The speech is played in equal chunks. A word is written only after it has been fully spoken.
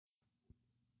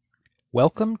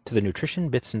Welcome to the Nutrition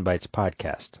Bits and Bytes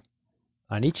podcast.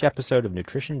 On each episode of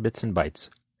Nutrition Bits and Bytes,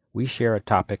 we share a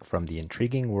topic from the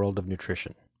intriguing world of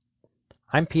nutrition.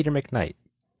 I'm Peter McKnight,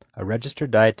 a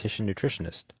registered dietitian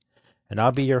nutritionist, and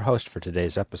I'll be your host for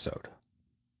today's episode.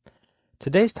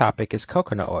 Today's topic is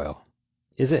coconut oil.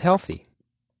 Is it healthy?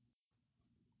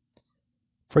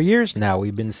 For years now,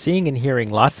 we've been seeing and hearing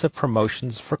lots of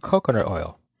promotions for coconut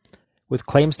oil, with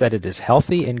claims that it is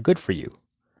healthy and good for you.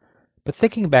 But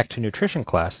thinking back to nutrition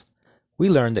class, we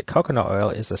learned that coconut oil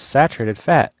is a saturated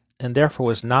fat and therefore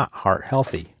was not heart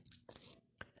healthy.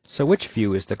 So which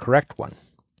view is the correct one?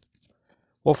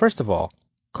 Well, first of all,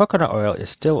 coconut oil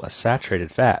is still a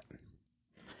saturated fat.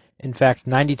 In fact,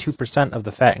 92% of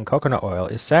the fat in coconut oil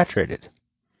is saturated,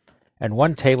 and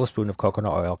 1 tablespoon of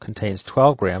coconut oil contains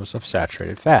 12 grams of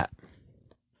saturated fat.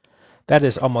 That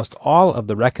is almost all of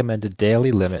the recommended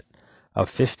daily limit of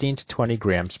 15 to 20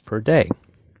 grams per day.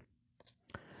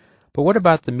 But what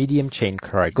about the medium-chain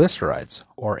triglycerides,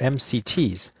 or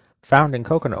MCTs, found in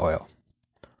coconut oil?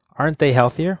 Aren't they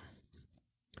healthier?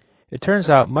 It turns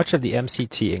out much of the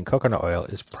MCT in coconut oil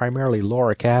is primarily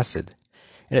lauric acid,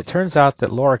 and it turns out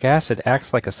that lauric acid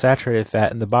acts like a saturated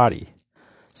fat in the body.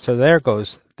 So there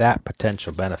goes that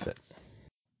potential benefit.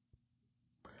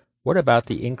 What about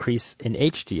the increase in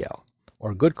HDL,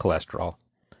 or good cholesterol,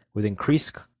 with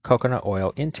increased coconut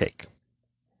oil intake?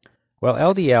 Well,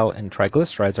 LDL and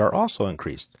triglycerides are also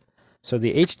increased, so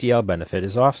the HDL benefit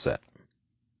is offset.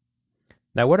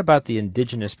 Now what about the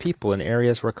indigenous people in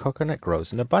areas where coconut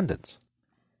grows in abundance?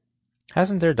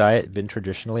 Hasn't their diet been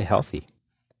traditionally healthy?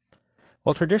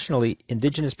 Well, traditionally,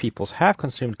 indigenous peoples have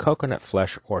consumed coconut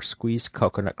flesh or squeezed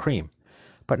coconut cream,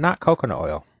 but not coconut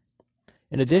oil.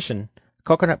 In addition,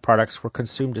 coconut products were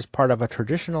consumed as part of a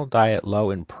traditional diet low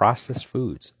in processed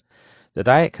foods. The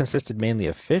diet consisted mainly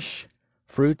of fish,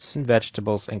 fruits and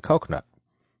vegetables, and coconut,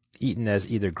 eaten as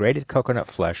either grated coconut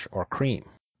flesh or cream.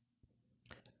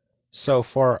 So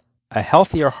for a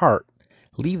healthier heart,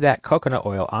 leave that coconut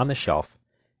oil on the shelf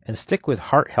and stick with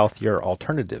heart-healthier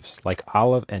alternatives like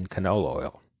olive and canola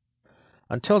oil.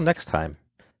 Until next time,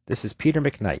 this is Peter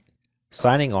McKnight,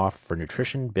 signing off for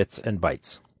Nutrition Bits and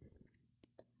Bytes.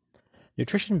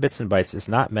 Nutrition Bits and Bytes is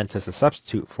not meant as a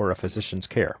substitute for a physician's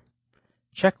care.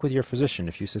 Check with your physician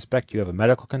if you suspect you have a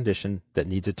medical condition that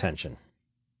needs attention.